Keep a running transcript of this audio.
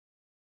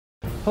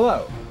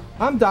Hello,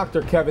 I'm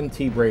Dr. Kevin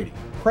T. Brady,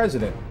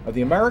 President of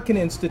the American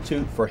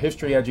Institute for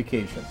History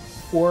Education,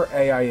 or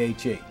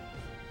AIHE.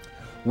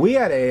 We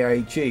at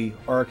AIHE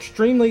are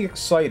extremely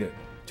excited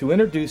to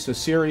introduce a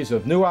series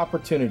of new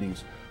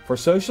opportunities for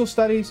social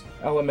studies,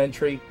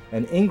 elementary,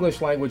 and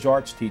English language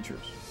arts teachers.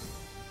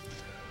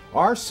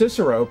 Our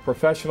Cicero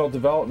Professional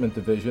Development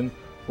Division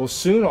will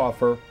soon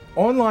offer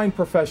online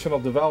professional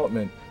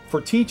development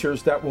for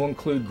teachers that will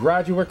include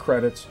graduate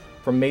credits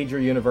from major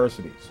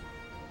universities.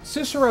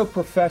 Cicero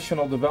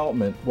Professional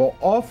Development will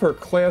offer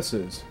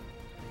classes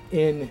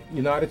in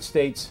United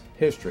States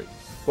history.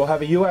 We'll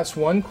have a US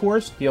 1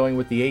 course dealing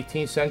with the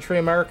 18th century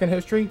American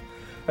history,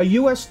 a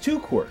US 2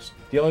 course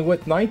dealing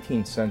with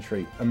 19th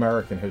century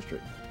American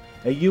history,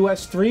 a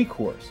US 3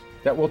 course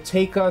that will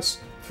take us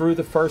through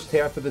the first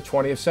half of the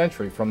 20th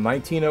century from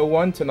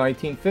 1901 to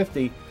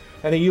 1950,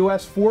 and a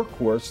US 4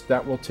 course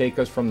that will take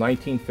us from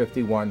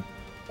 1951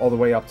 all the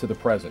way up to the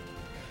present.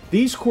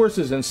 These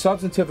courses in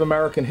substantive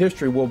American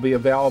history will be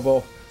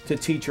available to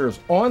teachers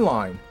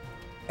online,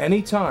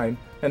 anytime,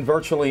 and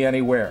virtually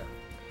anywhere.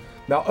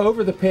 Now,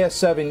 over the past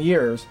 7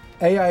 years,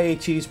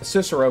 AIHE's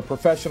Cicero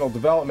Professional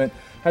Development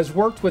has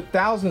worked with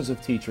thousands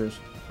of teachers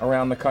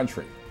around the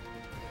country.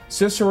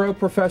 Cicero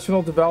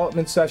Professional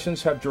Development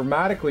sessions have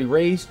dramatically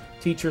raised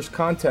teachers'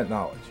 content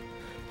knowledge,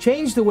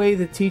 changed the way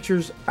that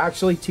teachers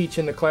actually teach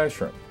in the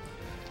classroom,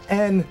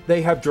 and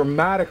they have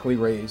dramatically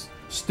raised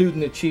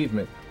student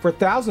achievement for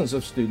thousands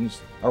of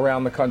students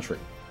around the country.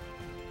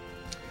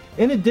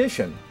 In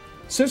addition,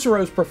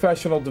 Cicero's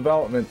Professional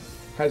Development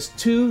has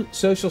 2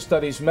 social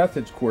studies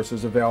methods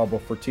courses available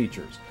for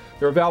teachers.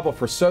 They're available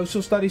for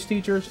social studies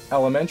teachers,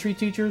 elementary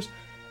teachers,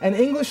 and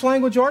English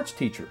language arts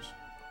teachers.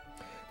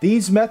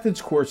 These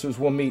methods courses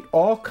will meet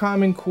all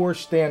Common Core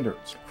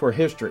standards for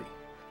history,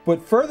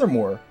 but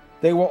furthermore,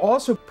 they will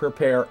also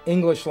prepare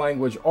English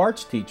language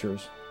arts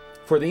teachers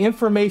for the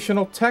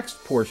informational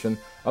text portion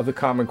of the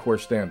Common Core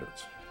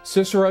standards.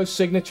 Cicero's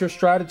signature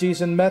strategies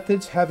and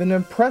methods have an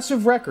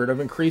impressive record of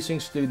increasing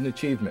student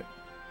achievement.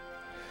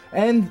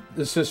 And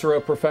the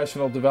Cicero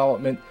Professional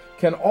Development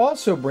can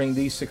also bring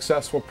these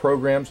successful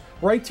programs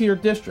right to your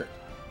district,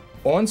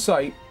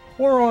 on-site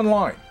or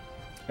online.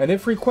 And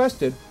if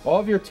requested, all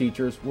of your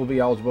teachers will be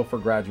eligible for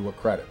graduate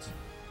credits.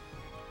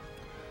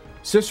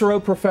 Cicero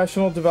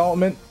Professional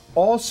Development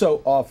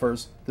also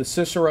offers the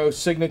Cicero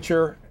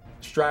Signature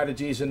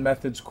Strategies and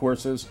Methods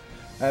courses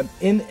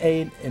in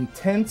an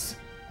intense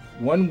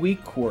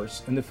 1-week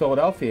course in the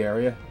Philadelphia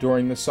area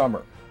during the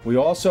summer. We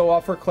also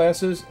offer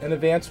classes in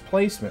advanced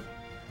placement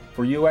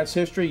for U.S.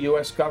 history,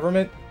 U.S.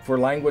 government, for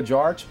language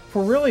arts,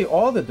 for really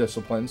all the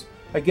disciplines,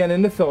 again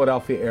in the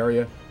Philadelphia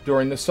area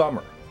during the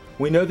summer.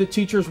 We know that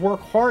teachers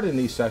work hard in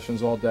these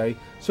sessions all day,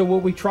 so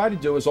what we try to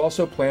do is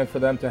also plan for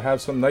them to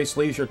have some nice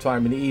leisure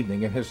time in the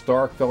evening in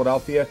historic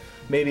Philadelphia,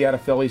 maybe at a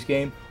Phillies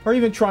game, or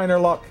even trying their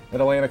luck at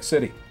Atlantic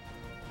City.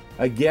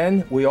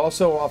 Again, we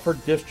also offer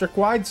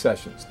district-wide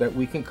sessions that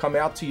we can come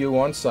out to you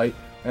on site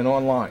and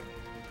online.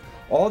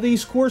 All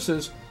these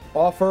courses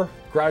offer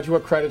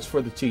graduate credits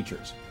for the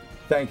teachers.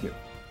 Thank you.